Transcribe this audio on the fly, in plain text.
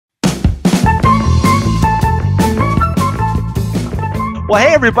Well,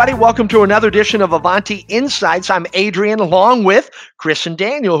 hey, everybody. Welcome to another edition of Ivanti Insights. I'm Adrian, along with Chris and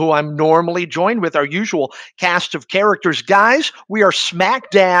Daniel, who I'm normally joined with our usual cast of characters. Guys, we are smack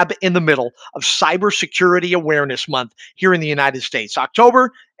dab in the middle of Cybersecurity Awareness Month here in the United States.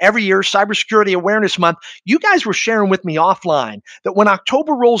 October, every year, Cybersecurity Awareness Month. You guys were sharing with me offline that when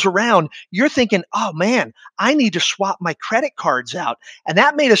October rolls around, you're thinking, oh man, I need to swap my credit cards out. And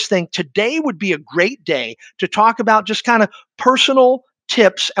that made us think today would be a great day to talk about just kind of personal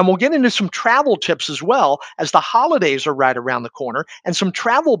tips, and we'll get into some travel tips as well, as the holidays are right around the corner and some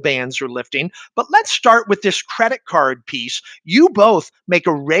travel bans are lifting. But let's start with this credit card piece. You both make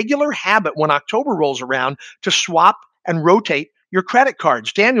a regular habit when October rolls around to swap and rotate your credit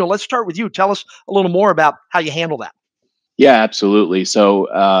cards. Daniel, let's start with you. Tell us a little more about how you handle that. Yeah, absolutely. So,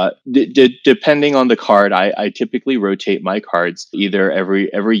 depending on the card, I typically rotate my cards either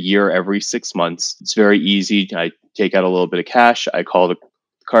every year, every 6 months. It's very easy. I take out a little bit of cash. I call the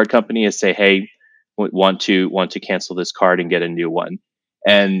card company and say, "Hey, want to cancel this card and get a new one."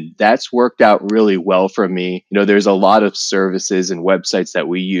 And that's worked out really well for me. There's a lot of services and websites that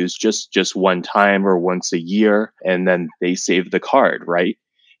we use just one time or once a year, and then they save the card, right?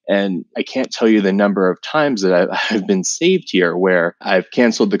 And I can't tell you the number of times that I've been saved here where I've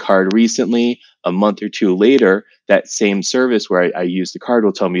canceled the card recently. A month or two later, that same service where I used the card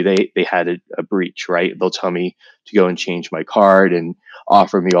will tell me they had a breach, right? They'll tell me to go and change my card and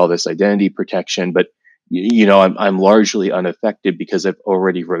offer me all this identity protection. But I'm largely unaffected because I've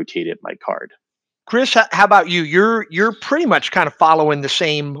already rotated my card. Chris, how about you? You're pretty much kind of following the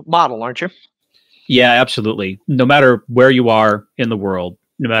same model, aren't you? Yeah, absolutely. No matter where you are in the world,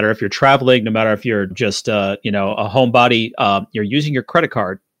 no matter if you're traveling, no matter if you're just a homebody, you're using your credit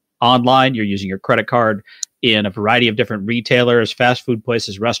card online. You're using your credit card in a variety of different retailers, fast food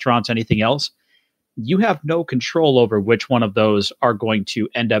places, restaurants, anything else. You have no control over which one of those are going to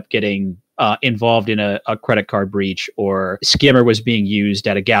end up getting involved in a credit card breach, or scammer was being used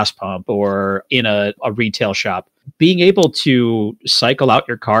at a gas pump or in a retail shop. Being able to cycle out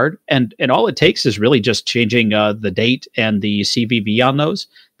your card, and all it takes is really just changing the date and the CVV on those.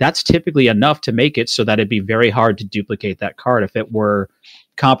 That's typically enough to make it so that it'd be very hard to duplicate that card if it were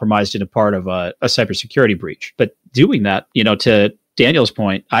compromised in a part of a cybersecurity breach. But doing that, to Daniel's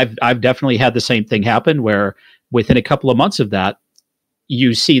point, I've definitely had the same thing happen where within a couple of months of that,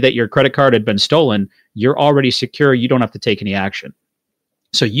 you see that your credit card had been stolen. You're already secure. You don't have to take any action.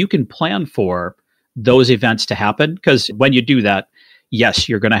 So you can plan for those events to happen, because when you do that, yes,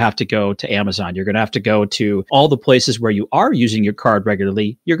 you're going to have to go to Amazon. You're going to have to go to all the places where you are using your card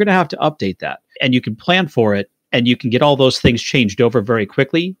regularly. You're going to have to update that, and you can plan for it, and you can get all those things changed over very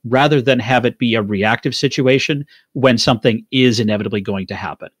quickly rather than have it be a reactive situation when something is inevitably going to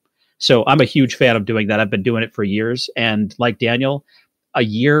happen. So I'm a huge fan of doing that. I've been doing it for years. And like Daniel, a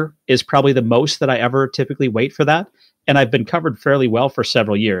year is probably the most that I ever typically wait for that. And I've been covered fairly well for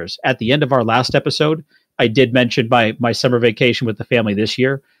several years. At the end of our last episode, I did mention my summer vacation with the family this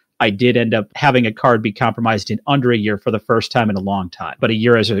year. I did end up having a card be compromised in under a year for the first time in a long time. But a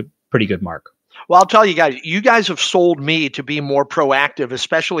year is a pretty good mark. Well, I'll tell you guys have sold me to be more proactive,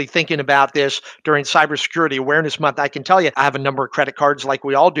 especially thinking about this during Cybersecurity Awareness Month. I can tell you, I have a number of credit cards like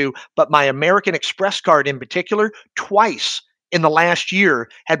we all do, but my American Express card in particular, twice in the last year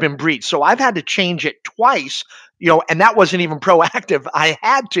had been breached. So I've had to change it twice, and that wasn't even proactive. I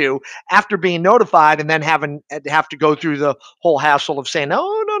had to, after being notified and then have to go through the whole hassle of saying,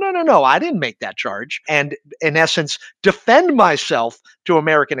 no, I didn't make that charge. And in essence, defend myself to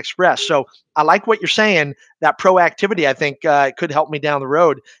American Express. So I like what you're saying. That proactivity, I think, could help me down the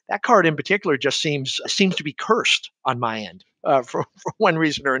road. That card in particular just seems to be cursed on my end. For one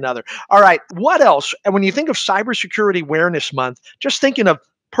reason or another. All right, what else? And when you think of Cybersecurity Awareness Month, just thinking of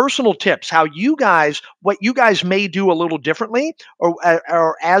personal tips, what you guys may do a little differently,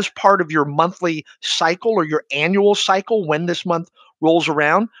 or as part of your monthly cycle or your annual cycle when this month rolls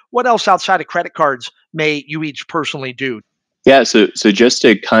around. What else outside of credit cards may you each personally do? Yeah, so just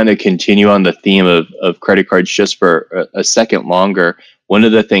to kind of continue on the theme of credit cards just for a second longer, one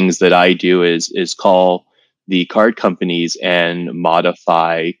of the things that I do is call the card companies and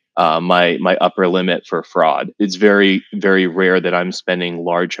modify my upper limit for fraud. It's very, very rare that I'm spending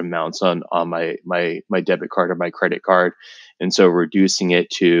large amounts on my debit card or my credit card. And so reducing it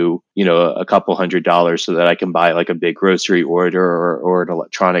to, a couple $100 so that I can buy like a big grocery order or an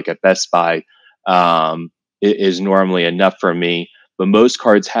electronic at Best Buy is normally enough for me. But most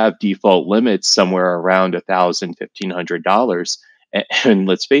cards have default limits somewhere around $1,000, $1,500. And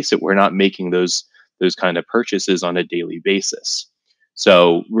let's face it, we're not making those kind of purchases on a daily basis.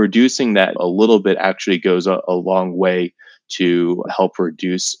 So reducing that a little bit actually goes a long way to help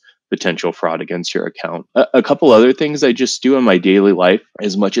reduce potential fraud against your account. A couple other things I just do in my daily life,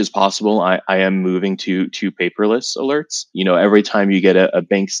 as much as possible, I am moving to paperless alerts. Every time you get a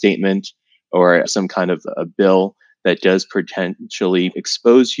bank statement or some kind of a bill that does potentially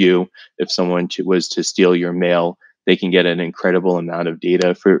expose you, if someone was to steal your mail, they can get an incredible amount of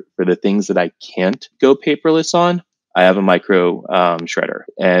data. For the things that I can't go paperless on, I have a micro shredder,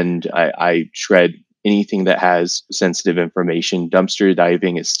 and I shred anything that has sensitive information. Dumpster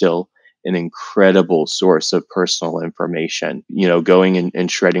diving is still an incredible source of personal information. Going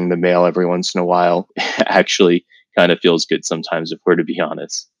and shredding the mail every once in a while actually kind of feels good sometimes, if we're to be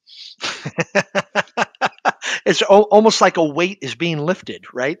honest. It's almost like a weight is being lifted,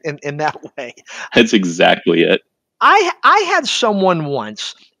 right? In that way. That's exactly it. I had someone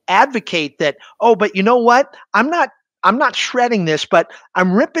once advocate that, oh, but you know what? I'm not shredding this, but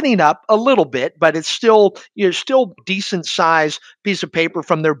I'm ripping it up a little bit, but it's still decent size piece of paper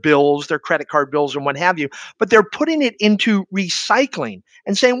from their bills, their credit card bills and what have you. But they're putting it into recycling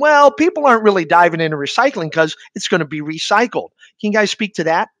and saying, well, people aren't really diving into recycling because it's going to be recycled. Can you guys speak to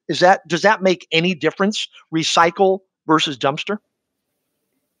that? Does that make any difference? Recycle versus dumpster?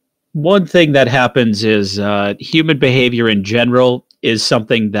 One thing that happens is human behavior in general is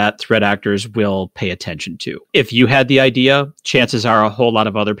something that threat actors will pay attention to. If you had the idea, chances are a whole lot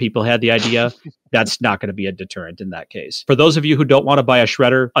of other people had the idea. That's not going to be a deterrent in that case. For those of you who don't want to buy a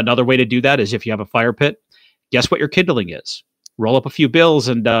shredder, another way to do that is if you have a fire pit, guess what your kindling is? Roll up a few bills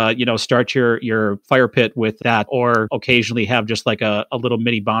and start your fire pit with that, or occasionally have just like a little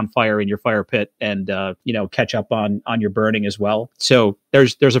mini bonfire in your fire pit and catch up on your burning as well. So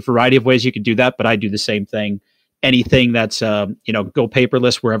there's a variety of ways you can do that, but I do the same thing. Anything that's go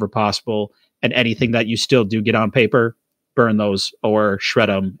paperless wherever possible, and anything that you still do get on paper, burn those or shred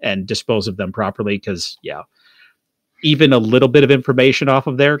them and dispose of them properly, because even a little bit of information off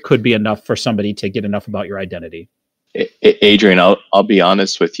of there could be enough for somebody to get enough about your identity. Adrian, I'll be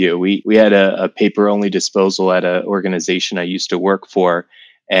honest with you. We had a paper only disposal at an organization I used to work for,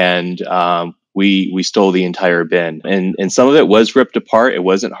 and we stole the entire bin, and some of it was ripped apart. It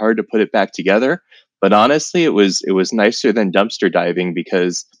wasn't hard to put it back together, but honestly, it was nicer than dumpster diving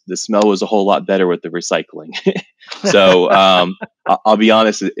because the smell was a whole lot better with the recycling. So I'll be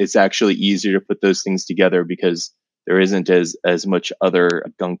honest, it's actually easier to put those things together because there isn't as much other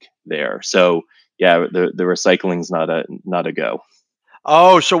gunk there. So yeah, the recycling's not a go.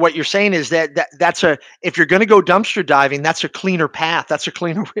 Oh, so what you're saying is that's if you're going to go dumpster diving, that's a cleaner path. That's a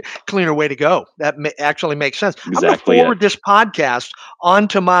cleaner way to go. That actually makes sense. Exactly. I'm going to forward this podcast on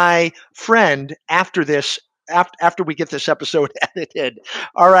to my friend after this. After we get this episode edited.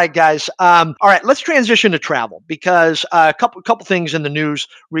 All right, guys. All right, let's transition to travel because a couple things in the news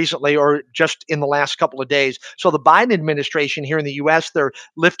recently, or just in the last couple of days. So the Biden administration here in the U.S., they're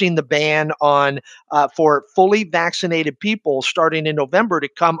lifting the ban on for fully vaccinated people starting in November to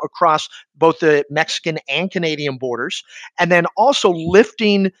come across both the Mexican and Canadian borders, and then also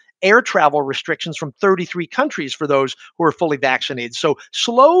lifting air travel restrictions from 33 countries for those who are fully vaccinated. So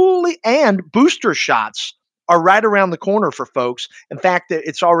slowly, and booster shots are right around the corner for folks. In fact,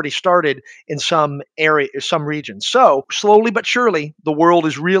 it's already started in some regions. So slowly but surely, the world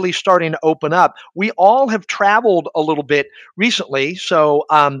is really starting to open up. We all have traveled a little bit recently, so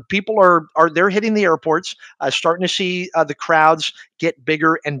people they're hitting the airports, starting to see the crowds get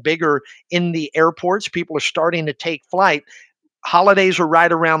bigger and bigger in the airports. People are starting to take flight. Holidays are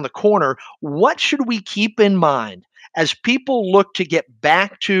right around the corner. What should we keep in mind as people look to get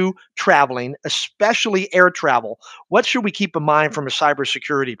back to traveling, especially air travel? What should we keep in mind from a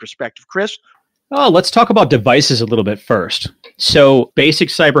cybersecurity perspective? Chris? Oh, let's talk about devices a little bit first. So basic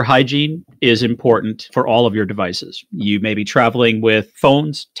cyber hygiene is important for all of your devices. You may be traveling with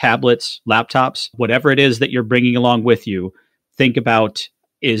phones, tablets, laptops, whatever it is that you're bringing along with you. Think about,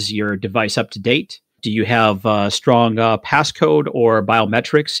 is your device up to date? Do you have strong passcode or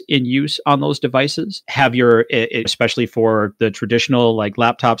biometrics in use on those devices? Have your, especially for the traditional like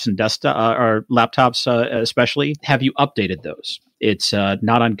laptops and desktop or laptops especially, have you updated those? It's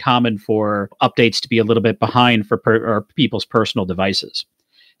not uncommon for updates to be a little bit behind for people's personal devices.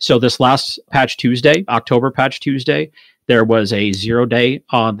 So this last Patch Tuesday, October Patch Tuesday, there was a 0-day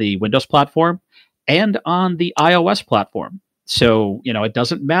on the Windows platform and on the iOS platform. So, it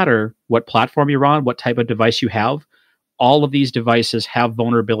doesn't matter what platform you're on, what type of device you have. All of these devices have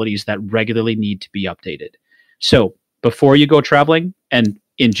vulnerabilities that regularly need to be updated. So before you go traveling, and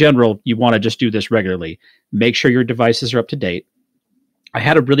in general, you want to just do this regularly, make sure your devices are up to date. I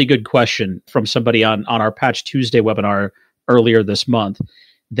had a really good question from somebody on our Patch Tuesday webinar earlier this month.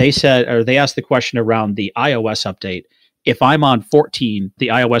 They asked the question around the iOS update, If I'm on 14, the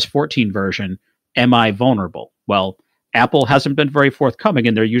iOS 14 version, am I vulnerable? Well, Apple hasn't been very forthcoming,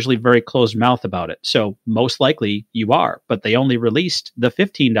 and they're usually very closed mouth about it. So most likely you are, but they only released the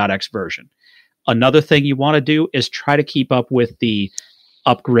 15.x version. Another thing you want to do is try to keep up with the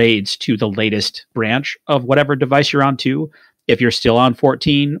upgrades to the latest branch of whatever device you're on too. If you're still on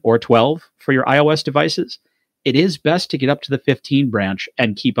 14 or 12 for your iOS devices, it is best to get up to the 15 branch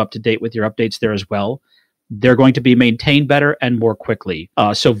and keep up to date with your updates there as well. They're going to be maintained better and more quickly.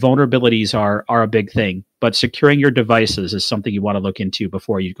 So vulnerabilities are a big thing, but securing your devices is something you want to look into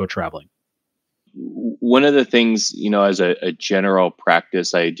before you go traveling. One of the things, as a general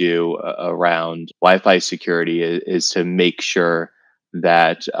practice I do around Wi-Fi security is to make sure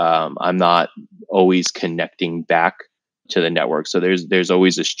that I'm not always connecting back to the network. So there's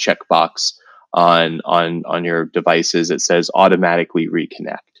always this checkbox on your devices that says automatically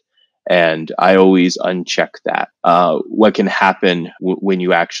reconnect. And I always uncheck that. What can happen when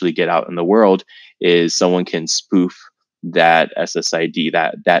you actually get out in the world is someone can spoof that SSID,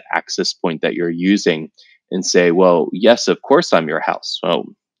 that access point that you're using, and say, "Well, yes, of course I'm your house." Well,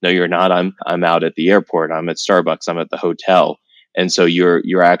 no, you're not. I'm out at the airport. I'm at Starbucks. I'm at the hotel. And so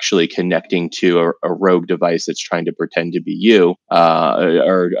you're actually connecting to a rogue device that's trying to pretend to be you,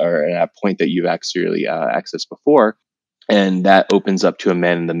 or at a point that you've actually accessed before. And that opens up to a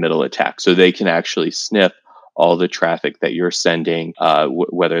man-in-the-middle attack. So they can actually sniff all the traffic that you're sending,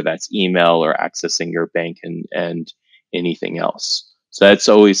 whether that's email or accessing your bank and anything else. So that's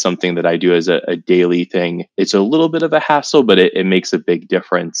always something that I do as a daily thing. It's a little bit of a hassle, but it makes a big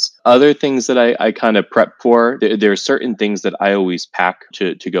difference. Other things that I kind of prep for, there are certain things that I always pack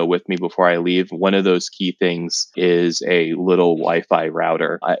to go with me before I leave. One of those key things is a little Wi-Fi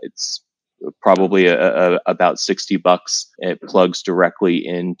router. It's probably about $60. It plugs directly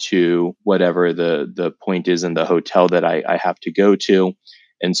into whatever the point is in the hotel that I have to go to.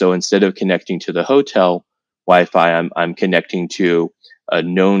 And so instead of connecting to the hotel Wi-Fi, I'm connecting to a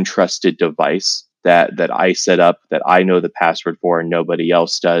known trusted device that I set up, that I know the password for and nobody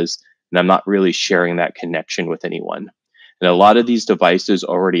else does. And I'm not really sharing that connection with anyone. And a lot of these devices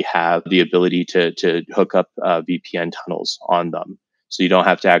already have the ability to hook up VPN tunnels on them. So you don't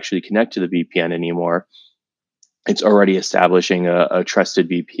have to actually connect to the VPN anymore. It's already establishing a trusted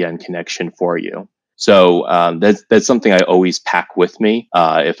VPN connection for you. So that's something I always pack with me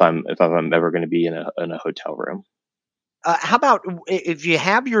if I'm ever going to be in a hotel room. How about if you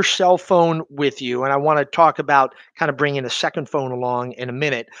have your cell phone with you, and I want to talk about kind of bringing a second phone along in a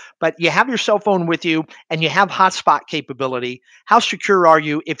minute, but you have your cell phone with you and you have hotspot capability. How secure are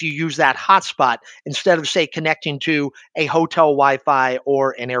you if you use that hotspot instead of, say, connecting to a hotel Wi-Fi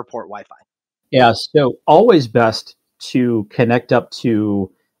or an airport Wi-Fi? Yeah, so always best to connect up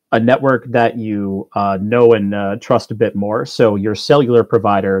to a network that you know and trust a bit more. So your cellular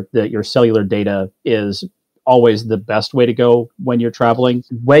provider, your cellular data is always the best way to go when you're traveling.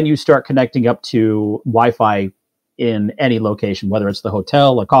 When you start connecting up to Wi-Fi in any location, whether it's the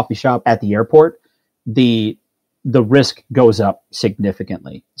hotel, a coffee shop, at the airport, the risk goes up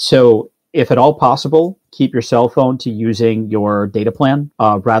significantly. So if at all possible, keep your cell phone to using your data plan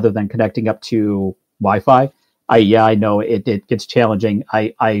rather than connecting up to Wi-Fi. I know it gets challenging.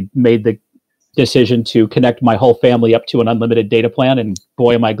 I made the decision to connect my whole family up to an unlimited data plan, and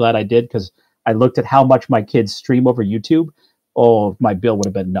boy, am I glad I did, because I looked at how much my kids stream over YouTube. Oh, my bill would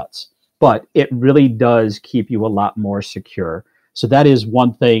have been nuts. But it really does keep you a lot more secure. So that is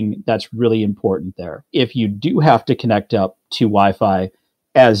one thing that's really important there. If you do have to connect up to Wi-Fi,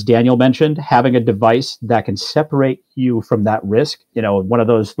 as Daniel mentioned, having a device that can separate you from that risk, one of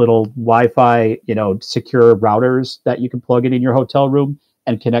those little Wi-Fi, secure routers that you can plug in your hotel room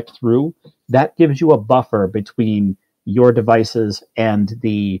and connect through, that gives you a buffer between your devices and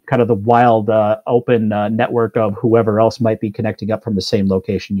the kind of the wild open network of whoever else might be connecting up from the same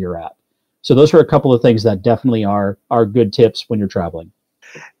location you're at. So those are a couple of things that definitely are good tips when you're traveling.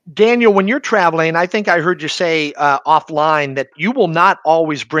 Daniel, when you're traveling, I think I heard you say offline that you will not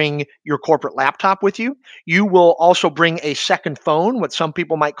always bring your corporate laptop with you. You will also bring a second phone, what some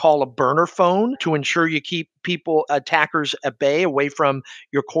people might call a burner phone, to ensure you keep attackers at bay, away from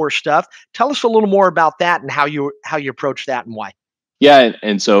your core stuff. Tell us a little more about that and how you approach that and why. Yeah,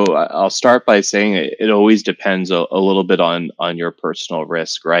 and so I'll start by saying it always depends a little bit on your personal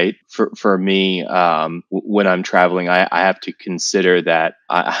risk, right? For me, when I'm traveling, I have to consider that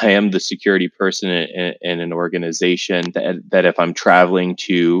I am the security person in an organization, that if I'm traveling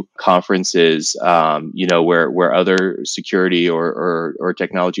to conferences, where other security or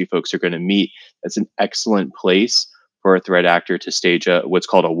technology folks are going to meet, that's an excellent place for a threat actor to stage what's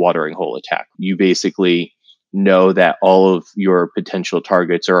called a watering hole attack. You basically know that all of your potential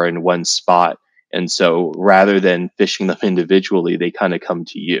targets are in one spot. And so rather than fishing them individually, they kind of come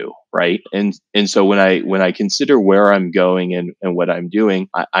to you, right? And so when I consider where I'm going and what I'm doing,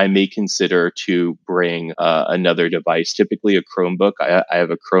 I may consider to bring another device, typically a Chromebook. I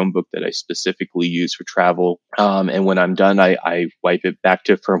have a Chromebook that I specifically use for travel. And when I'm done, I wipe it back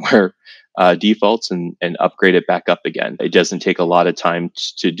to firmware defaults and upgrade it back up again. It doesn't take a lot of time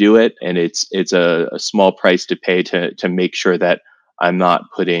to do it, and it's a small price to pay to make sure that I'm not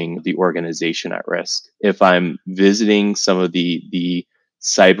putting the organization at risk. If I'm visiting some of the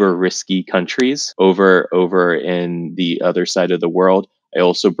cyber risky countries over in the other side of the world, I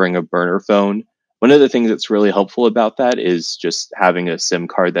also bring a burner phone. One of the things that's really helpful about that is just having a SIM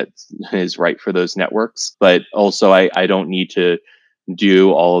card that is right for those networks. But also, I don't need to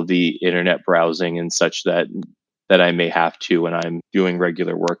do all of the internet browsing and such that I may have to when I'm doing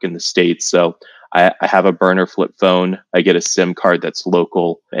regular work in the States. So I have a burner flip phone. I get a SIM card that's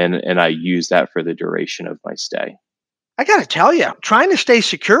local, and I use that for the duration of my stay. I got to tell you, trying to stay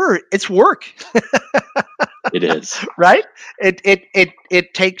secure, it's work. It is. Right?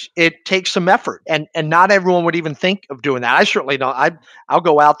 It takes some effort, and not everyone would even think of doing that. I certainly don't. I'll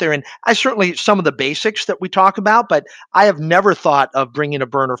go out there, and I certainly some of the basics that we talk about, but I have never thought of bringing a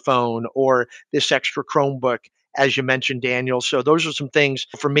burner phone or this extra Chromebook, as you mentioned, Daniel. So those are some things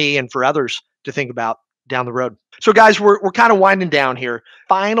for me and for others to think about down the road. So guys, we're kind of winding down here.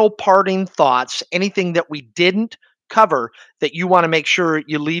 Final parting thoughts, anything that we didn't cover that you want to make sure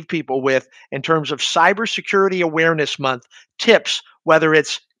you leave people with in terms of Cybersecurity Awareness Month tips, whether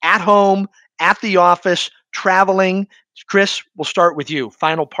it's at home, at the office, traveling. Chris, we'll start with you.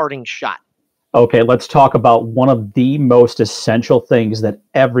 Final parting shot. Okay, let's talk about one of the most essential things that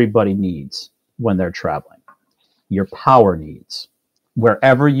everybody needs when they're traveling, your power needs.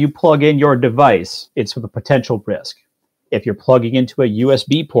 Wherever you plug in your device, it's with a potential risk. If you're plugging into a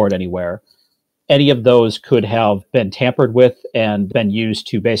USB port anywhere, any of those could have been tampered with and been used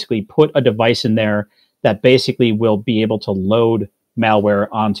to basically put a device in there that basically will be able to load malware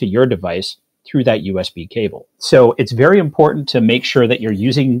onto your device through that USB cable. So it's very important to make sure that you're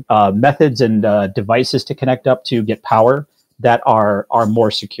using methods and devices to connect up to get power that are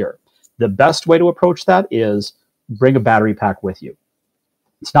more secure. The best way to approach that is bring a battery pack with you.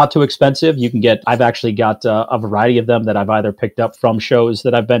 It's not too expensive. I've actually got a variety of them that I've either picked up from shows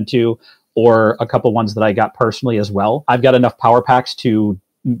that I've been to, or a couple ones that I got personally as well. I've got enough power packs to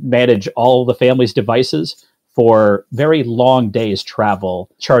manage all the family's devices for very long days travel,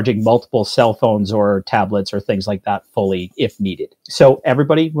 charging multiple cell phones or tablets or things like that fully if needed. So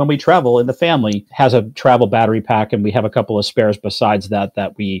everybody, when we travel in the family, has a travel battery pack, and we have a couple of spares besides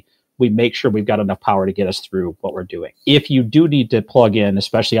that we make sure we've got enough power to get us through what we're doing. If you do need to plug in,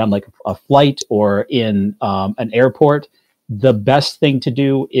 especially on like a flight or in an airport, the best thing to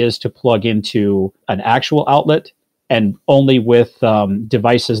do is to plug into an actual outlet, and only with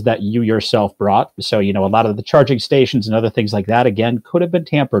devices that you yourself brought. So, a lot of the charging stations and other things like that, again, could have been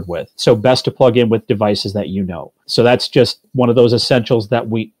tampered with. So best to plug in with devices that you know. So that's just one of those essentials that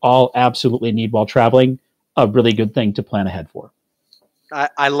we all absolutely need while traveling. A really good thing to plan ahead for.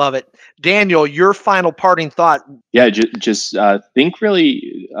 I love it. Daniel, your final parting thought. Yeah, just think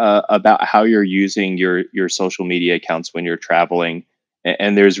really about how you're using your social media accounts when you're traveling.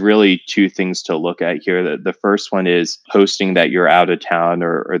 And there's really two things to look at here. The first one is posting that you're out of town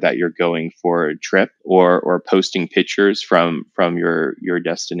or that you're going for a trip, or posting pictures from your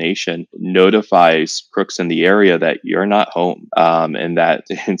destination notifies crooks in the area that you're not home, and that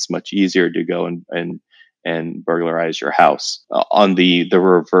it's much easier to go and burglarize your house. On the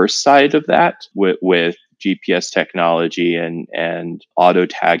reverse side of that, with GPS technology and auto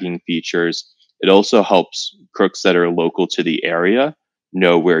tagging features, it also helps crooks that are local to the area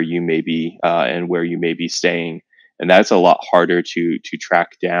know where you may be and where you may be staying. And that's a lot harder to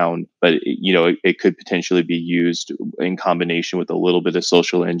track down, but it could potentially be used in combination with a little bit of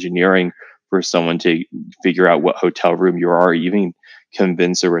social engineering for someone to figure out what hotel room you are, or even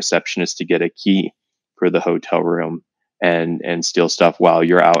convince a receptionist to get a key for the hotel room and steal stuff while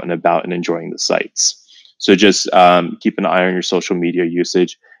you're out and about and enjoying the sights. So just keep an eye on your social media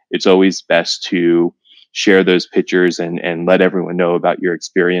usage. It's always best to share those pictures and let everyone know about your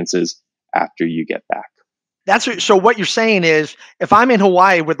experiences after you get back. So what you're saying is, if I'm in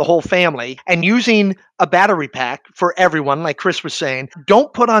Hawaii with the whole family and using a battery pack for everyone, like Chris was saying,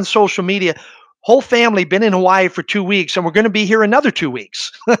 don't put on social media, whole family been in Hawaii for 2 weeks and we're going to be here another 2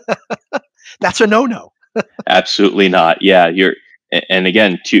 weeks. That's a no-no. Absolutely not. Yeah, and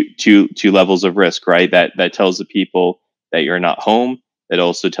again, two levels of risk, right? That tells the people that you're not home. It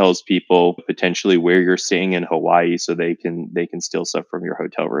also tells people potentially where you're staying in Hawaii, so they can steal stuff from your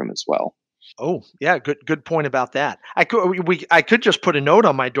hotel room as well. Oh, yeah, good point about that. I could just put a note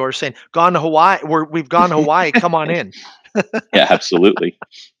on my door saying, "Gone to Hawaii. We've gone to Hawaii. Come on in." Yeah, absolutely.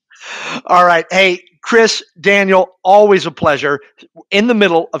 All right. Hey, Chris, Daniel, always a pleasure. In the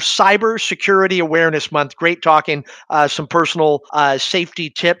middle of Cyber Security Awareness Month, great talking some personal safety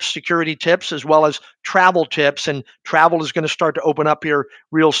tips, security tips, as well as travel tips. And travel is going to start to open up here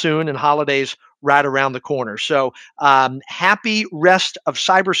real soon, and holidays right around the corner. So happy rest of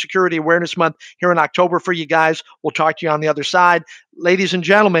Cybersecurity Awareness Month here in October for you guys. We'll talk to you on the other side. Ladies and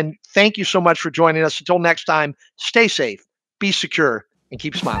gentlemen, thank you so much for joining us. Until next time, stay safe, be secure, and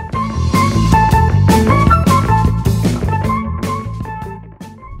keep smiling.